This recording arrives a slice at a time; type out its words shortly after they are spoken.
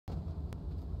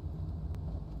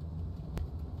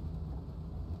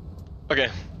Okay.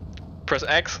 Press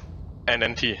X and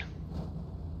then T.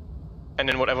 And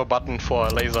then whatever button for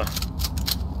laser.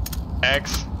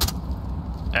 X,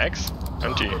 X,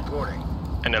 and T.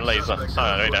 And then laser.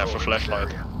 Ah, wait, I have a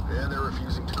flashlight. And they're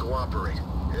refusing to cooperate.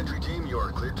 Entry team, you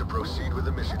are cleared to proceed with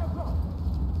the mission.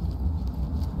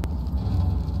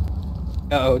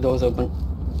 Uh-oh, door's open.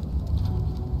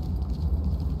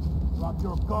 Drop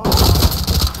your gun.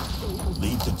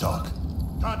 Lead to talk.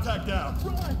 Contact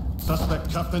down.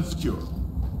 Suspect cuffed and secure.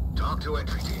 Talk to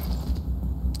entry team.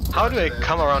 How do I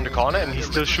come around the corner and he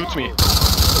still shoots me?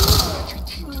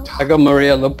 I got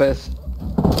Maria Lopez.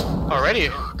 Already?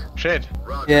 Shit.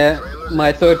 Yeah,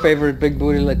 my third favorite big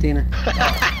booty Latina.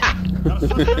 Got a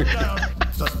suspect down.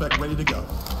 Suspect ready to go.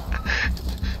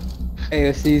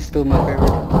 AOC is still my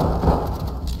favorite.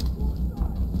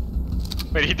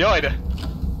 Wait, he died.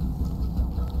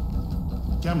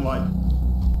 Cam light.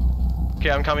 Okay,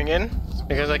 I'm coming in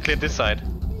because I cleared this side.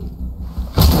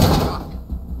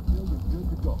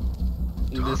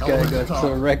 This guy got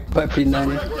so wrecked by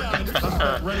P90.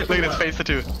 Look at his face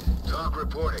too. Talk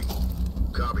reporting.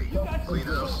 Copy. Clean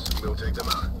house. We'll take them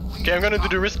out. Okay, I'm gonna do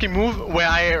the risky move where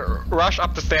I rush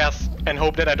up the stairs and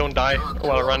hope that I don't die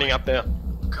while running up there.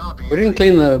 Copy. We didn't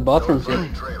clean the bathrooms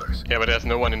yet. Trailers. Yeah, but there's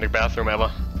no one in the bathroom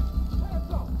ever.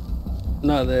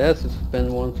 No, there has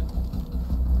been one.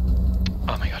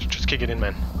 Oh my god, just kick it in,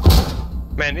 man.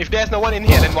 Man, if there's no one in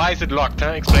here, then why is it locked,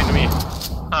 huh? Explain to me.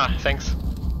 Ah, thanks.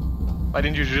 Why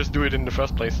didn't you just do it in the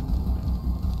first place?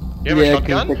 You have a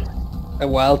shotgun? It took a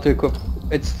while to equip.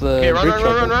 It's the Okay, bridge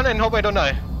shotgun. run, and hope I don't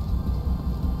die.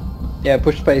 Yeah,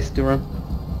 push space to run.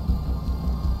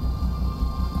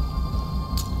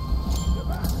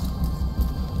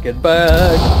 Get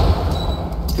back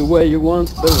to where you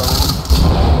once belonged.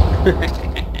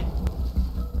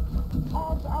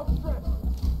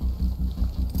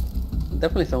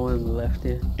 Definitely someone on the left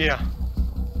here. Yeah.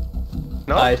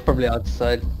 No? Ah, he's probably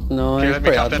outside. No, Okay, he's let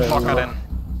me probably cut that outside. fucker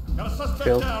then. Got a suspect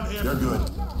Kill. down here. They're good.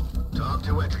 Talk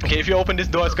to entry. Okay, if you open this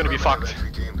door, it's gonna be fucked.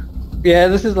 Entry team. Yeah,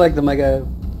 this is like the mega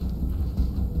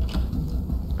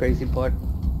crazy part.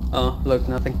 Oh, look,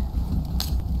 nothing.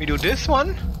 We do this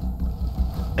one,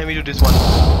 and we do this one.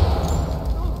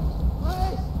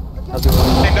 I'll do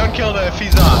one. And don't kill the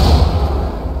FISA.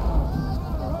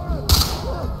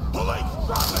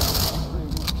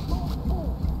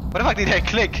 What the fuck did I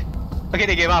click? Okay,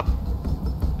 they gave up.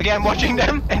 Okay, I'm watching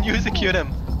them and you secure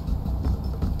them.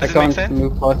 I Does it make can't sense?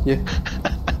 move past you.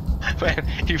 Man,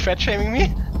 you fat shaming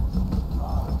me?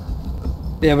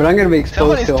 Yeah, but I'm gonna be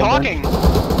Someone exposed is to all that. talking!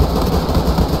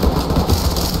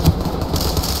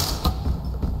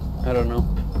 I don't know.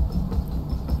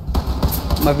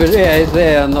 My vision, yeah, he's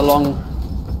there on the long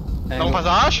Long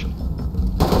passage?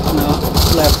 No,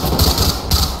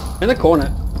 left. In the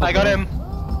corner. I got him.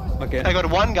 Okay. I got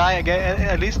one guy again,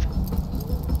 at least.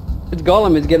 It's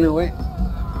Gollum, it's getting away.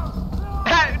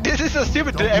 This is so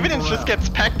stupid, the evidence just gets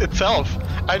packed itself.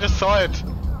 I just saw it.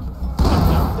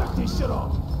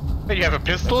 Wait, you have a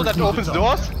pistol that opens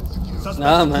doors?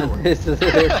 Nah, man, it's a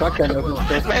shotgun opens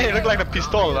doors. Man, you look like a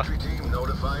pistol. Entry team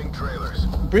notifying trailers.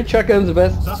 Breach shotgun's the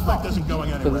best Suspect isn't going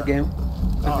for anywhere. this game.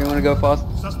 If you want to go fast.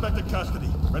 Suspect in custody.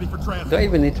 Ready for transport. Do I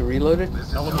even need to reload it? This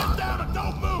is Get talk. down and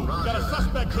don't move. We got a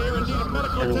suspect here and need a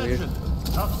medical Kinda weird.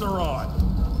 attention. Cuffs are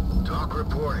on. Talk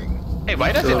reporting. Hey,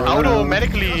 why does it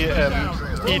automatically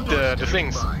eat the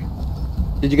things?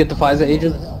 Did you get the FISA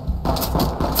agent?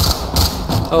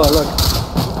 Oh, look.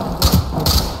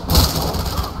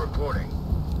 Talk reporting.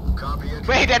 Copy entry.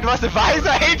 Wait, that was the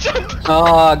FISA agent?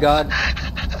 Oh, God.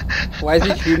 Why is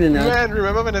he shooting now? Man,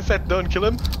 remember when I said don't kill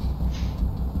him?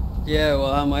 Yeah,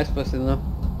 well, how am I supposed to know?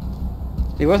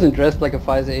 He wasn't dressed like a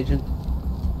FISA agent.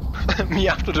 Me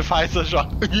after the FISA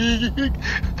shot.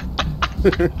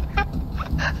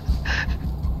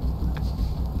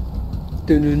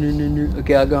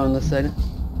 Okay, I'll go on this side.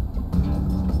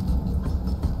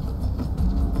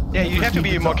 Yeah, you have to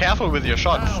be more careful with your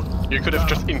shots. You could have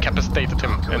just incapacitated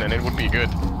him, and then it would be good.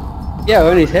 Yeah,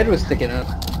 when his head was sticking out.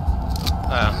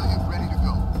 Ah,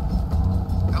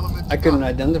 I couldn't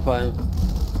identify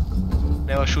him.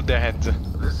 never shoot their heads.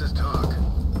 This is talk.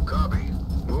 Copy.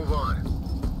 Move on.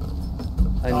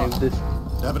 I knew this.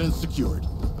 Evidence secured.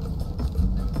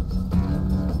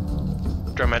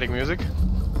 Dramatic music.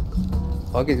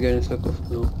 Hockey's going in circles.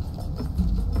 No.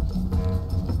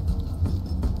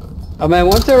 Oh man,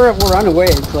 once they run away,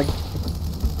 it's like...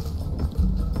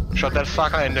 Shot that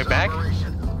fucker in the back.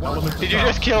 Element Did you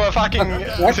just kill a fucking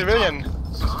What? civilian?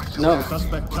 No.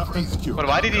 Suspect cuffed and secured. But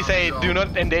why did he say do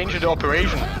not endanger the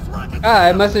operation? Ah,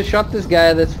 I must have shot this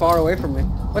guy that's far away from me.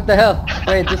 What the hell?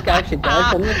 Wait, this guy actually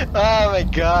died from me? Oh my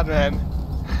god, man.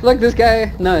 Look, this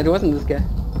guy. No, it wasn't this guy.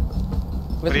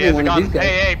 But he has a gun.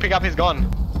 Hey, pick up his gun.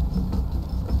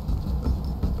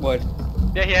 What?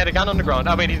 Yeah, he had a gun on the ground.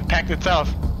 Oh wait, he packed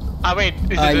itself. Ah wait,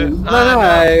 is it a... No,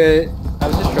 I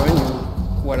was just showing you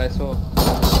what I saw.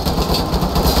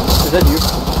 Is that you?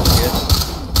 Yes.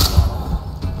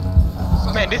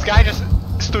 Man, this guy just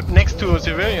stood next to a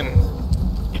civilian.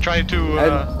 He tried to...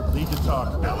 Lead to talk.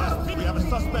 LSPD, we have a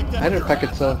suspect. I didn't pack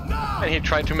itself. and he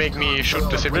tried to make me shoot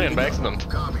the civilian by accident.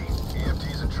 Copy.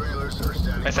 EMTs and trailers are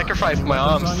standing I sacrificed my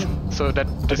arms so that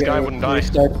this guy wouldn't die.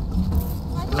 Start.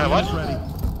 What? Ready.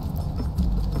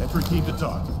 Entry team to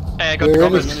talk. I got We're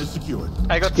Gomez. Is secured.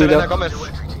 I got Speed Selena up. Gomez. by.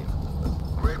 Entry team.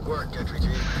 Great work, entry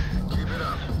team. Keep it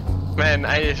up. Man,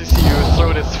 I see you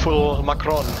throw this full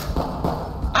Macron.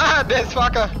 Ah, this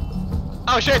fucker!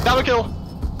 Oh shit, double kill!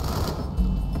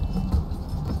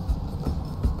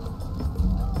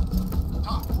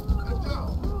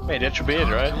 Wait, that should be it,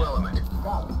 right? New element.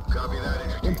 Copy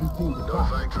that, entry team.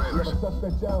 Notifying trailers.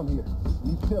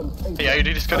 Hey, are you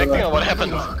disconnecting or what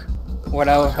happened? What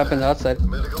happened outside?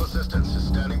 Medical assistance is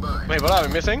standing by. Wait, what are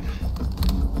we missing?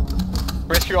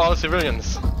 Rescue all the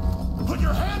civilians. Put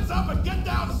your hands up and get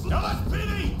down.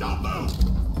 LSPD, don't move.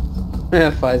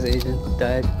 FISA agent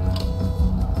died.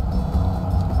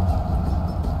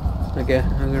 Okay,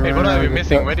 I'm gonna Hey, run what are out we of the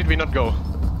missing? cup Where did we not go?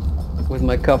 with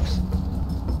my cuffs.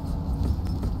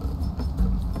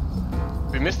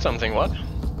 We missed something, what?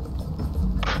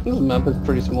 This map is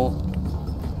pretty small.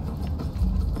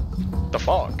 The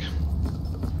fog.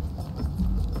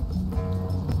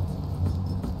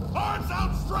 Arms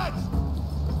outstretched.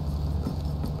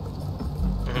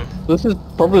 This is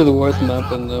probably the worst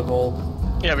map in the whole.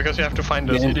 Yeah, because you have to find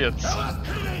those Yeah. idiots.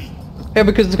 LSPD. Yeah,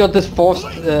 because it's got this forced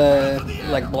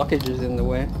like blockages in the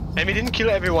way. And we didn't kill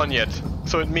everyone yet.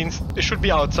 So it means it should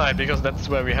be outside because that's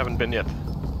where we haven't been yet.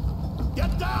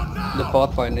 Get down now. The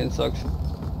pathfinding sucks.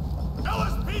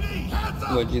 LSPD, hands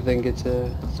up. What do you think? It's a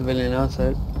civilian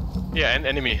outside? Yeah, an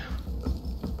enemy.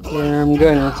 Yeah, I'm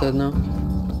going outside now.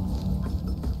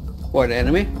 What,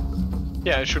 enemy?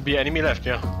 Yeah, it should be enemy left,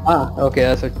 yeah. Ah, okay,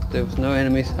 I thought there was no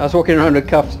enemies. I was walking around with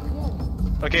cuffs.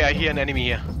 Okay, I hear an enemy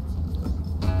here.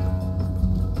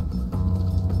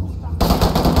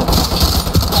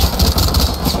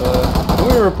 I'm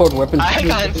gonna report weapons. I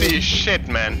can't see shit,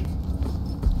 man.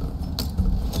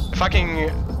 Fucking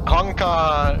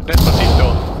honka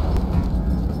despacito.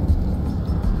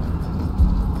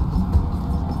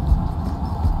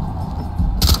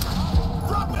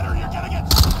 Drop it or you're gonna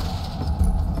get.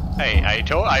 Hey,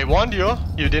 I warned you.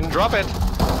 You didn't drop it.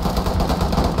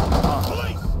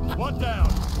 Police, one down.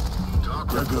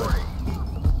 Talk reporting.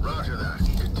 Roger that.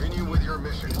 Continue with your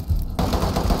mission.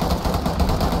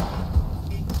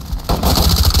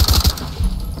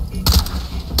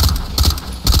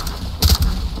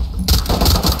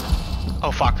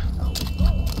 Oh fuck.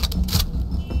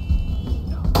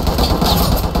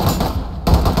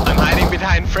 I'm hiding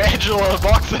behind fragile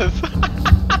boxes.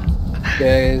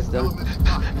 Yeah, he's done.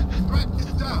 Threat is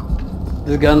down.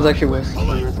 The gun's actually worse.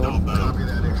 Police, don't move. Copy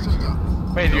that, entry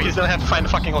team. Wait, you still have to find the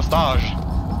fucking hostage.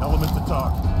 Element to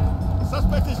talk.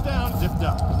 Suspect is down. Zipped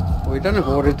up. We don't have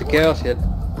ordered to chaos yet.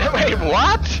 Wait,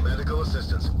 what? Medical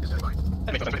assistance is standing by.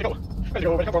 That makes no sense. Where to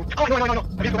go? Where to go? Where to go? Oh, no.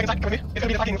 Have you been inside? Come with me. It's gonna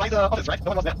be the fucking FISA office, right? No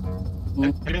one was there. Hmm.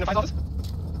 Have you been in the FISA office?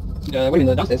 Yeah, wait a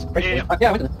minute, downstairs. Right? Yeah, yeah. Yeah,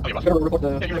 I went in. Oh, you You gotta report the...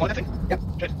 Yeah, you reported that thing? Yeah.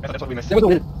 Shit, that's what we missed. There was no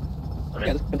one in. Oh, Yeah, man.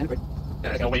 there's been right. Yeah,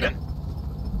 there's no way, man.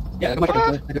 Yeah, come on, What? I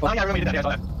Oh yeah, I remember you did that. Yeah, I saw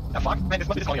that. Ah, fuck. Man, this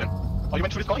must be this colony then. Oh, you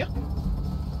went through this colony?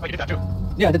 Oh, you did that too.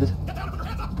 Yeah, I did this. Get down and put your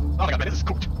hands up. Oh my god, man, this is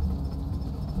cooked.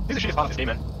 This is the shittiest part of this game,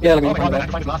 man. Yeah, let Oh me my god, man, I find have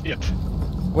to find this last idiot.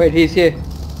 Wait, he's here.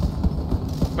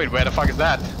 Wait, where the fuck is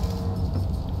that?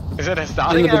 Is that a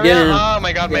starting In the area? beginning. Oh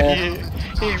my god, man, Yeah.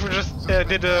 he just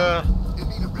did a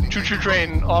choo-choo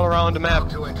train all around the map.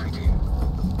 To entry team.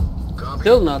 Copy.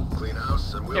 Still not. Clean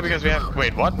house and we'll Yeah, because we have...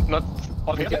 Wait, what? Not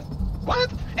all together? Yeah. What?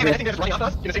 Hey man, I think they're just running after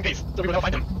us in the same pace, so we will never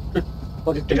find them.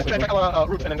 Oh, just We just track our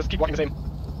route and then just keep walking the same. So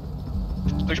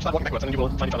you should start walking backwards and then you will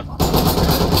find each other.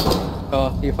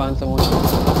 Oh, you found someone.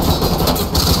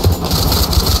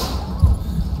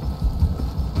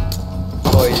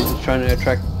 Oh, you're just trying to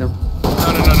attract them. No,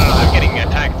 I'm getting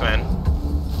attacked, man.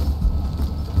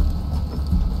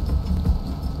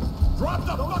 Drop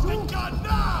the fucking gun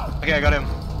now. Okay, I got him.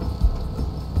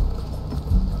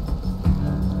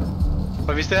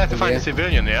 But we still have to find Yeah. the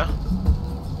civilian, yeah?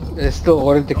 It's still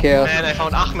ordered to chaos. And I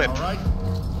found Ahmed. All right.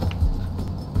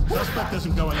 Suspect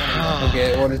isn't going anywhere.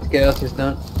 Okay, ordered to chaos is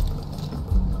done.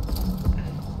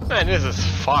 Man, this is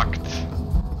fucked.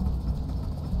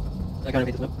 I can't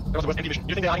beat this now. That was the worst empty mission.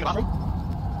 You think they're hiding in the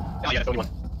bathroom? Oh yeah, that's the only one.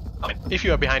 Oh, man. If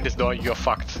you are behind this door, you're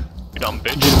fucked. You dumb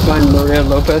bitch. Did you find Maria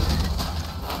Lopez?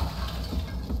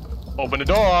 Open the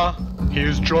door.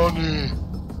 Here's Johnny.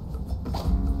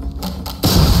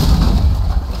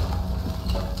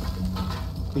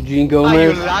 Eugene Are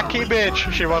you Gomez? lucky,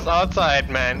 bitch? She was outside,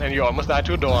 man, and you almost died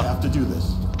to a I door. have to do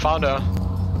this. Found her.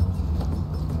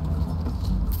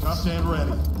 Now stand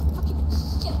ready.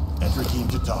 Entry team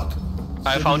to talk.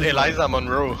 I found Eliza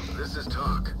Monroe. This is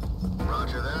talk.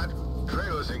 Roger that.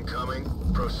 Trailers incoming.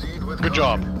 Proceed with Good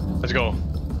caution. job. Let's go.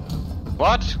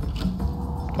 What?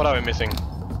 What are we missing?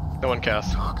 No one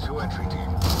cares. Talk to entry team.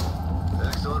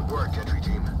 Excellent work, entry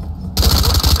team.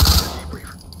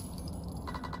 Debrief.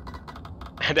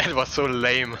 That was so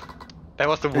lame. That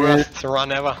was the worst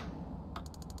run ever.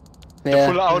 Yeah.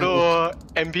 The full auto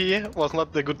MP was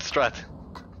not the good strat.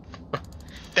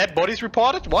 Dead bodies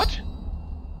reported? What?